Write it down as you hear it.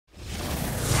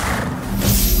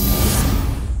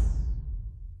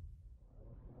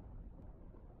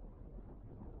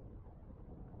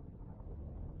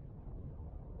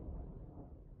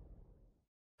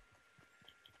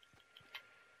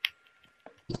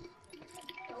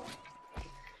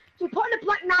putting a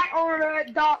black knight or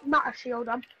a dark matter shield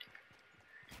on.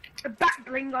 A back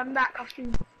bling on that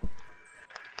costume.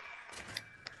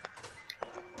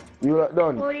 You look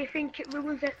done. What do you think it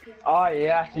ruins it? Oh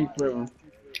yeah, I see room.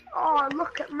 Oh,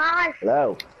 look at my.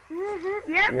 Hello.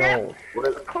 Yep, Yo, yep. what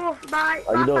Of course, my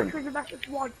factory's the best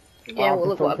one. Yeah, well,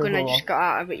 look what prefer gun I just got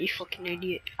out of it, you fucking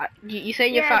idiot. You say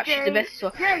your factory's the bestest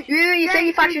one. You say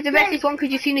your factory's the bestest one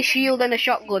because you've seen a shield and a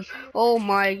shotgun. Oh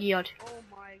my god.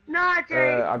 No,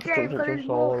 Jay, I've just because there's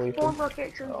more spawn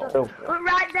locations. But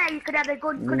right there, you could have a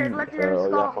gun, could have legendary score.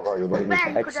 yeah, I forgot you But there,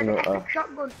 you could have an excellent. epic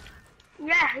shotgun.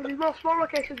 Yeah, there's more spawn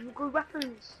locations with good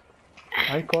weapons.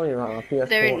 I call you that. PS4.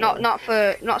 There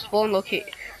not spawn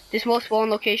locate. There's more spawn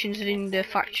locations in the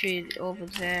factory over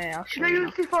there. I'll show you.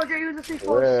 Use the C4, Jay, use the C4.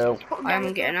 Well, I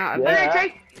am getting out of yeah. bed.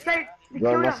 Jay, they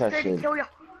Run kill my you, session. they kill you.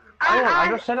 I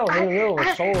just said I was in the middle of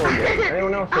a solo game.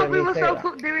 Anyone else hear We me were say so that?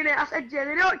 put doing it, I said, Jay,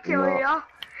 they don't kill No. you.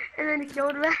 And then he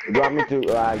killed me. You got me to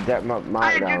get my I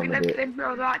mic didn't down do a bit. anything, I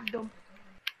was right dumb.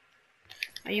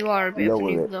 You are a bit of a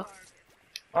Lower noob it. though.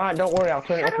 Alright, don't worry, I'll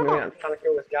turn it up in a minute. I'm trying to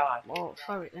kill this guy. Oh,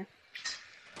 sorry then.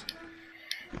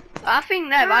 I think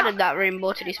they've added that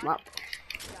rainbow to this map.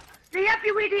 They have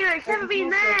you with you, it's never been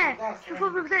there. It's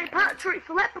probably saying Patrick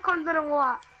for leprechauns and all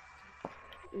that.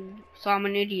 So I'm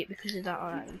an idiot because of that,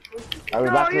 alright then. I'll be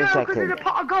No, back in you a know, because second. there's a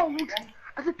pot of gold.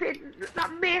 I said,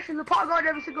 that mace in the pot of gold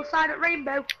every single side at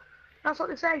Rainbow. That's what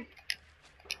they say.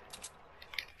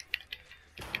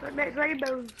 It makes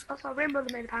rainbows. That's how rainbows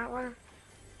are made apparently.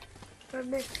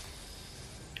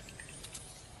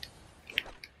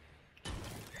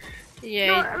 Yeah.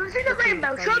 No, have you seen the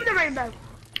rainbow? Show them the rainbow.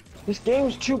 This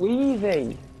game's too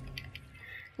easy.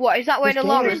 What, is that where the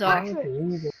llamas are?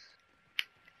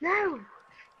 No.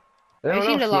 Have you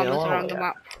seen the llamas around the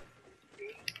map?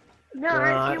 No, I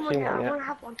haven't seen one yet. I want to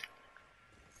have one.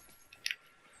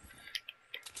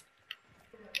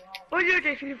 What do you do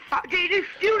if you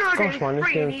do know that it's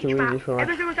free in each map?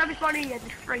 Every single time it's one in here,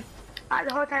 it's free. Like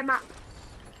the whole time map.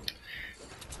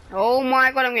 Oh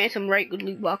my god, I'm getting some right good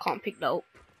loot, but I can't pick that up.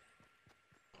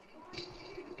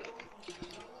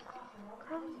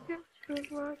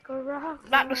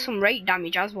 That does some rate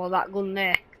damage as well, that gun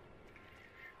there.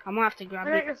 I might have to grab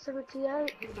it. 78.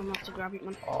 I'm gonna have to grab it,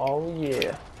 man. Oh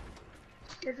yeah.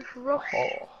 It's just rush.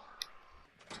 Oh.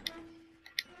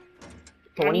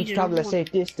 But when you travel a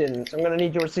safe distance, I'm gonna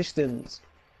need your assistance.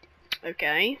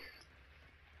 Okay.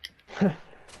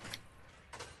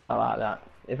 I like that.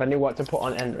 If I knew what to put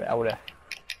on Ender, I would have,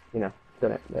 you know,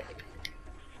 done it, but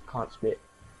can't spit.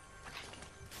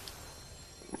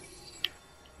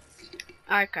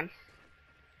 I can.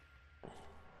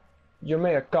 You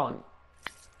may have gone.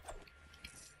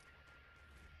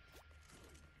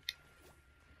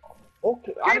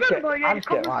 Okay, I just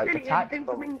get like attacked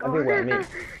from everywhere, me.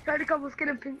 Try to come with skin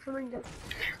and pink flamingo.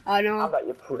 I know. How about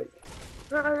you prick?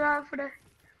 Right for the.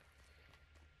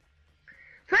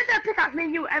 First that pickaxe me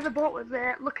and you ever bought was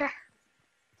Lucky.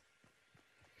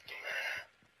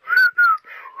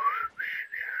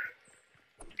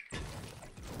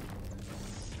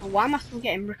 Why am I still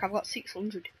getting brick? I've got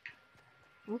 600.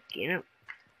 Okay, no.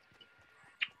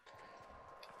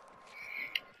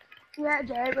 Yeah,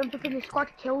 Jay, when the squad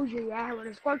kills you, yeah, when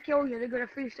the squad kills you, they're gonna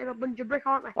feast in a bunch of brick,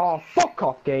 aren't they? Oh, fuck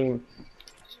off, game.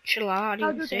 Chill out,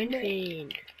 I didn't say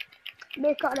anything.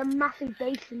 Make it a massive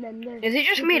base and then... Is it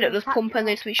just me that does pump and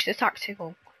then switch to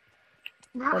tactical?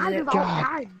 No, I do that all the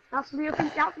time. That's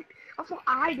what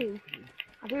I do.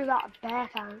 I do that at bare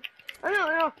time. I don't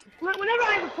know. Whenever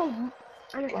I have a pump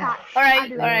and attack,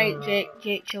 Alright,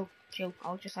 Jake, chill.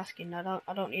 I was just asking. I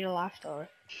don't need a life story.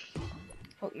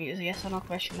 Fuck me, it's a yes or no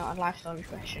question, not a life story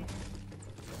question.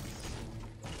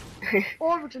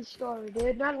 Origin story,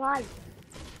 dude, not life.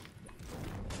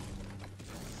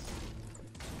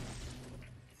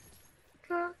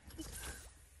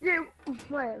 Yeah,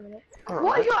 wait a minute.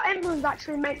 What is your emblems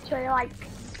actually meant to like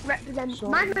represent?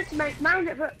 Mine's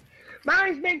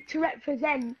meant to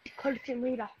represent content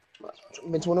reader.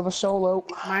 It's one of a solo.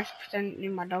 Mine's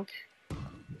presenting my dog.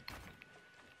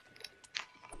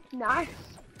 Nice.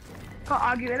 Can't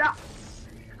argue with that.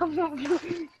 I'm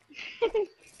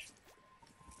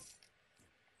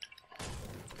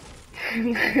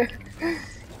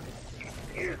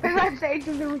not saying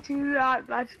something too right,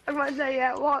 man. I'm not saying,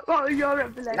 yeah, what was your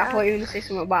representative? I thought you were going to say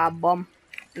something about a bomb.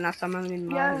 And that's something in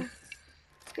mind.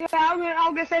 Yeah, I'm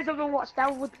gonna say something what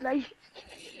Stella would say.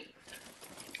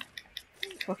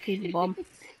 Fucking bomb.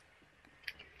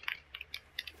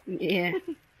 Yeah.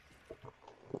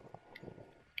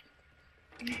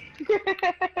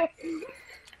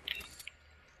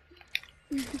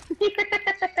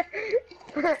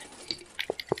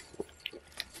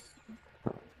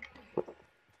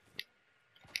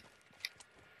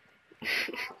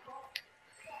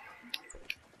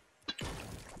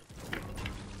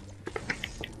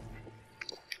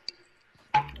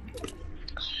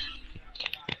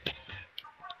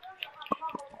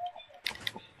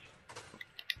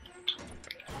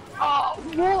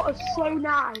 water's so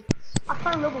nice. I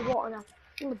fell in love with water now.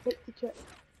 I'm addicted to it.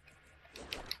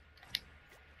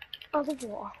 I love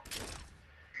water.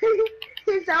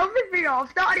 It's helping me off.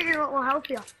 Starting to get a lot more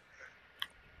healthier.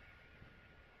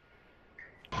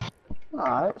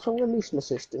 Alright, so I'm gonna need some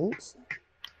assistance.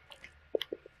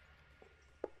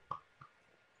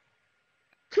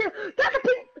 That's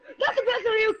the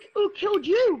person who killed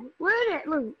you, weren't it,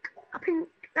 Luke? I think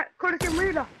that could have been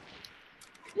leader.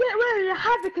 Yeah, well, you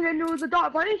had because I knew the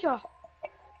dark Punisher.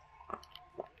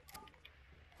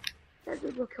 That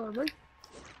dude will kill me.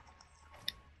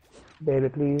 Baby,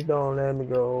 please don't let me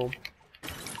go.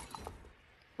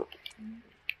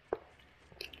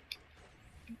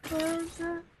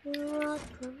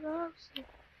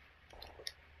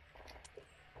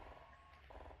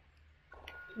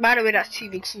 By the way, that's too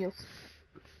big seal.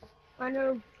 I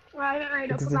know. I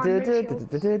don't put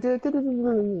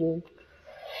on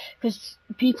Because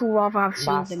people rather have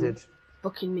seals than Bastard.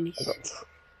 fucking minis.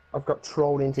 I've got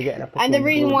trolled into getting a And the fucking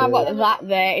reason why I've got bluebird. that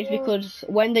there is because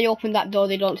when they open that door,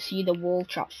 they don't see the wall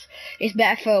traps. It's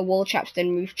better for wall traps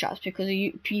than roof traps because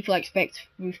people expect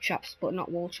roof traps but not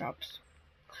wall traps.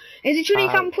 Is it true you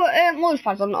can put launch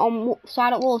pads on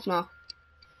side of walls now?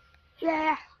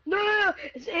 Yeah. No.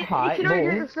 You can only do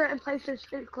it in certain places.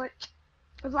 It's glitch.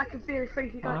 It's like a very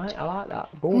freaky glitch. Alright, I like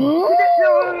that. Boom. No.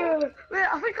 Wait,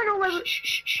 I think I know where.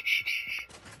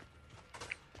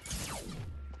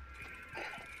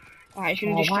 Alright,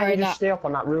 shouldn't Oh, just why try did you that. just stay up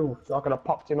on that roof? So I could have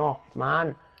popped him off,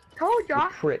 man. Told ya. You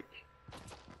prick.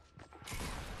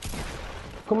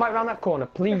 Come back round that corner,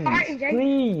 please. fighting, Jake.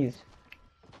 Please.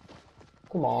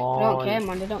 Come I on. don't care,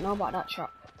 man. They don't know about that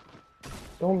trap.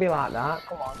 Don't be like that.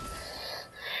 Come on.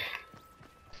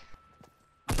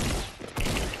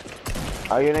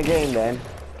 Are you in a game then?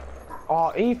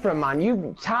 Oh, Ephraim, man,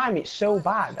 you time it so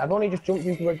bad. I've only just jumped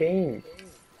into a game.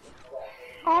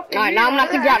 Alright, now I'm gonna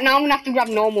have to grab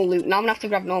normal loot. Now I'm gonna have to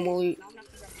grab normal loot.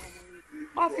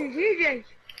 RPG.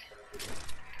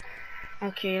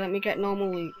 Okay, let me get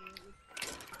normal loot.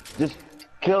 Just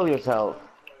kill yourself.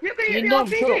 You're gonna You get don't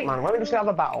the Shut up, RPG. man. Why don't we just have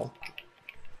a battle?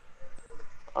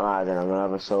 Alright then, I'm gonna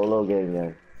have a solo game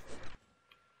then.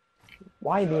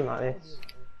 Why are you being like this?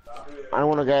 I don't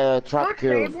wanna get a trap Look,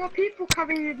 there killed. more people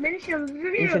carrying mini shields.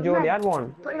 You said you already had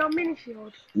one. Putting on mini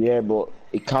shields. Yeah, but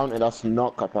it counted as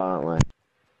knock apparently.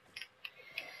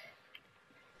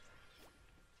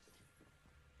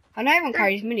 I know everyone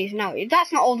carries minis now.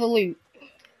 That's not all the loot.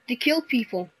 They kill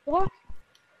people. What?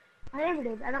 I never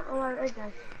did. I don't know where it is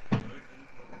now.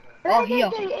 Oh, here.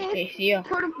 It's here.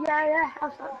 Yeah.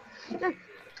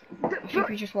 Should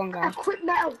be just one guy. Equip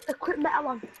metal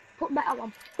on. Put metal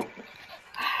on.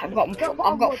 I've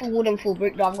got full wood and full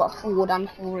brick. Though. I've got full wood and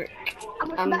full brick. How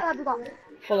much metal have you got?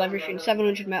 Full everything.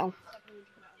 700 metal.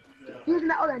 Use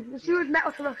metal then. Just use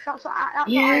metal to rush. That's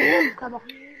Yeah. clever.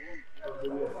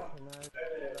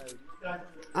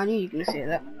 I knew you were gonna say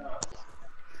that.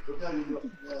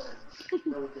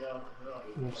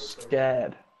 I'm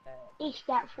scared. It's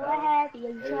that heavy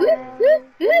and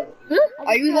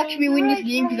Are you watching me win this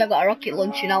game because I got a rocket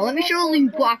launcher now? Let me show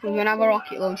Luke what happens when I have a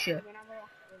rocket launcher.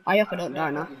 I hope I don't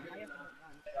die now.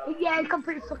 Yeah, you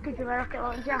completely fucking to a rocket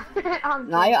launcher.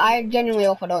 No, I genuinely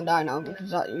hope I don't die now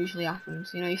because that usually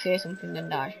happens. You know, you say something then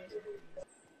die.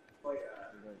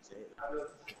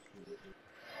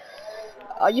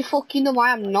 Are you fucking the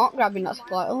why I'm not grabbing that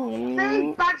supply? Oh.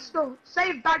 Save bad stuff.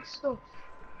 Save bad stuff.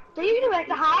 Do you know where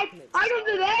to hide? I'm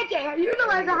under there, Jay. You know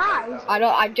where to hide.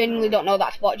 I genuinely don't know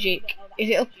that spot, Jake. Is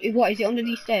it up? What is it under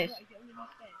these stairs?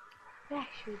 Yeah,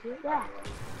 should do it there.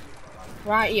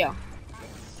 Right here.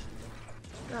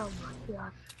 Oh my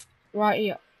god. Right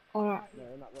here. Alright.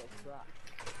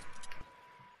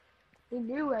 We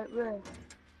knew where it was.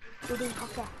 We didn't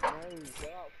have to.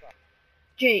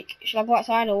 Jake, should I go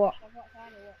outside or what?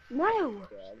 No,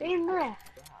 stay in there.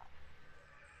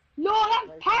 No,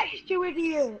 that's patched, you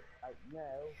idiot.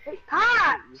 It's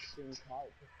patched.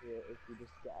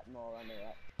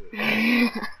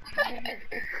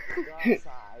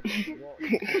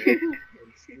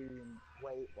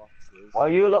 Are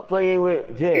you not playing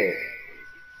with Jay?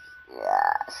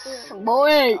 Yes,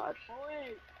 boy.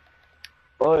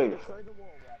 Oi.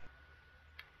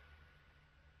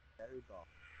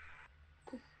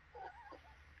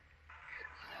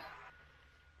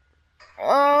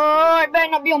 Oh, it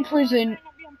better not be on prison.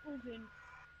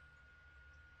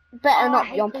 Better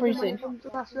not be on prison.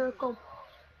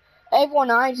 Everyone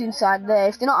hides inside there.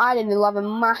 If they're not hiding, they'll have a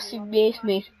massive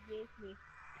basement.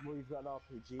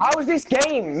 How does this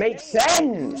game make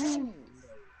sense?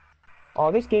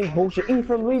 Oh, this game's bullshit.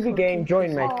 Ephraim, leave the game.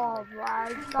 Join me. Oh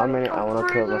my god. I mean, I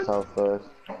wanna kill myself first.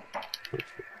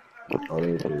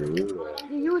 You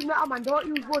use metal, man. Don't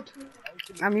use wood.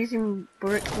 I'm using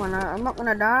brick one. I'm not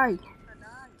gonna die.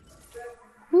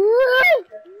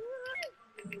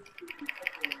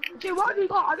 Jay, what have you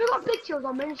got? Have you got big shields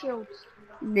or mini shields?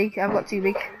 Big. I've got 2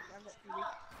 big.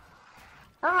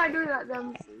 How do I do that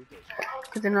then?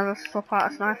 Because another swap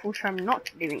out a sniper, which I'm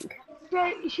not doing.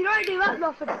 Jay, you should only do that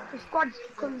though for squads,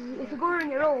 because if you go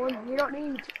on your own, you don't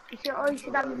need. You should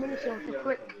have your mini shields for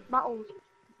quick battles.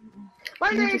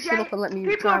 By the way, just shut Jay, up and let me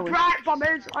people try are one. bright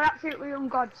bombers are absolutely young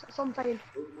gods. Sometimes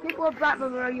people are bright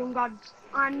bombers are young gods,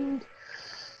 and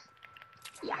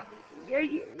yeah,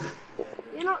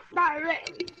 you're not that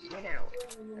rich, you know.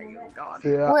 You're a young god.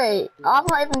 Yeah. Wait, I've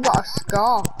not even got a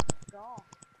scar.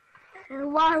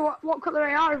 Why? What colour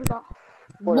AR have you got?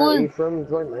 Where are you Blue. from?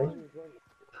 Join me.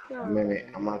 Yeah. A minute,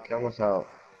 I'm gonna kill myself.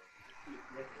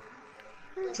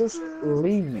 Just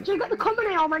leave. So you got the common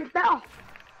AR, man. It's better.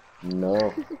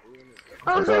 No.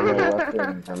 I got no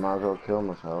weapons, I might as well kill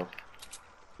myself.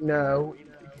 No. You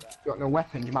got no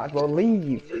weapons, you might as well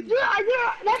leave. Yeah,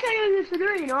 that's how you use this to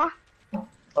do, you know.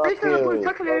 Fuck you,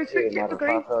 I used to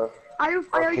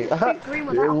think green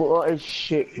was out. What a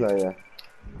shit player.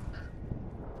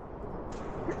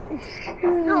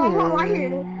 No, I'm not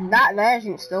lying. That there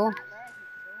isn't still.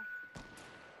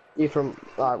 You from,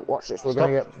 watch this, we're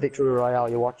gonna get Victory Royale,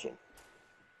 you're watching.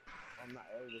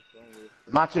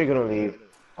 I'm actually gonna leave.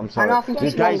 I'm I sorry. don't think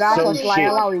This it's one guy's guy, so so shall I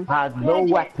allow him? shit. Has no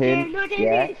weapon. No,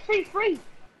 Yeah. it's free.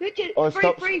 Look, Oh, it's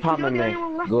stop free. spamming You're the me. only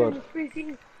one left Good. in the free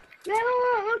thing. No,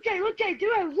 look, Jay,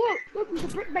 Duo, look, there's a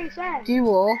brick base there.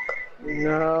 Duo.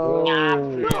 No.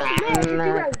 Look,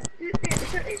 Duo.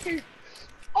 It says,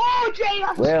 oh, Jay,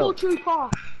 that's a Will. school trooper.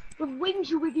 With wings,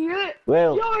 you idiot.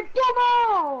 Will. You're a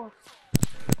dumbass.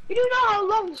 You do know how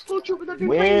long school troopers have been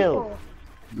Will. playing for?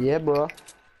 Yeah, bro.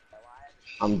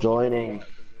 I'm joining.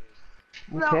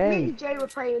 Well, Okay. me and Jay were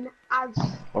playing as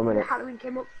 1 minute. Halloween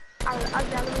came up. As the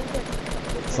Halloween came.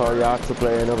 Sorry, I have to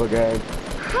play another game.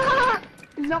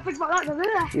 Nothing about that, does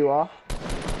it? You are?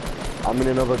 I'm in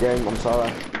another game, I'm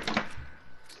sorry.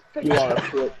 You are a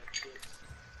shit.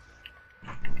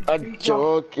 I'm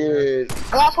joking.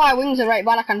 Well, that's why wings are right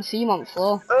bad. I can see them on the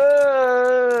floor.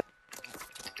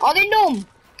 Are they dumb?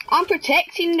 I'm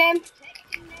protecting them.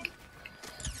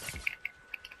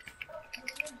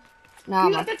 Nah,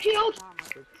 You man. got the killed.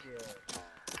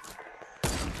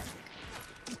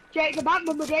 Jake, the bad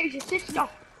mum against your sister.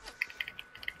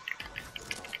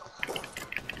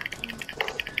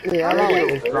 Yeah,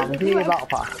 Hello. give me a battle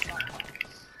pass.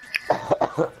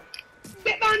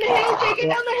 Get down the hill, Jake, get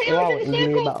down the hill, Wow, in give the me a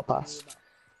circle. battle pass.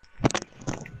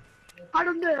 I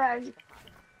don't do that.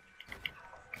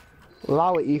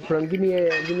 Allow it, Ephraim, give me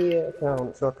a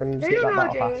account so I can No, get that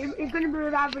battle Jay, pass. he's gonna be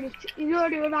reviving his, he's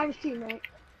already revived his teammate.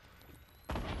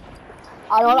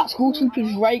 I know that school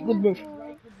trooper's right good, bro.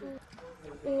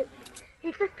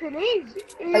 He flipping is.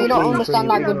 You don't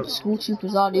understand how good school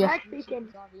troopers are, do you? Head speaking.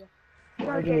 No,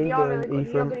 What do Jay, you you're mean, really good. You're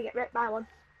Ephraim? gonna get ripped by one.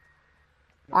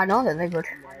 I know that they're good.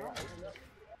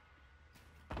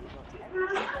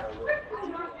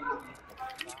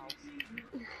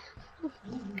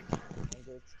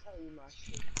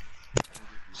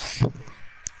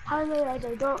 Hello,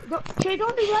 Jay,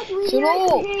 don't do that. We Shut like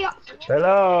to up. hear you.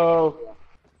 Hello!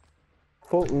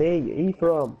 Fuck me,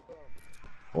 Ephraim.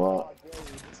 What?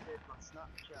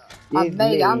 I Give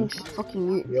beg, me I'm just fucking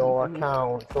mute. your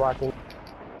account so I can...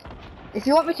 If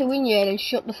you want me to win you, then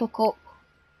shut the fuck up.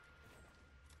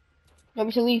 You want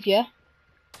me to leave you?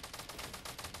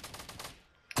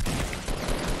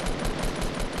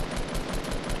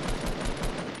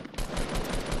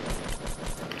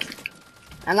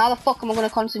 And how the fuck am I gonna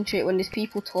concentrate when there's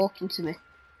people talking to me?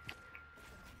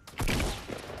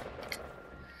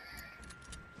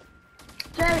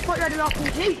 Jay, I thought you had an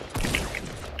RPG.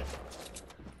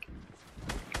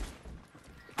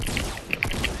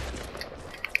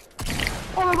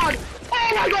 Oh my god!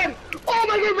 Oh my god! Oh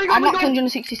my god! I knocked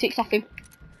 166 off him.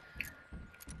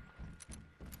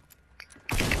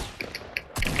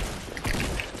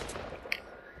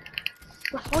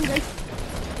 That's one, Jay.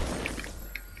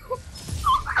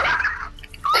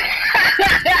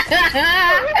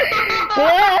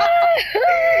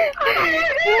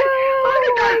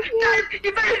 Oh my god!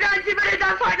 You better die,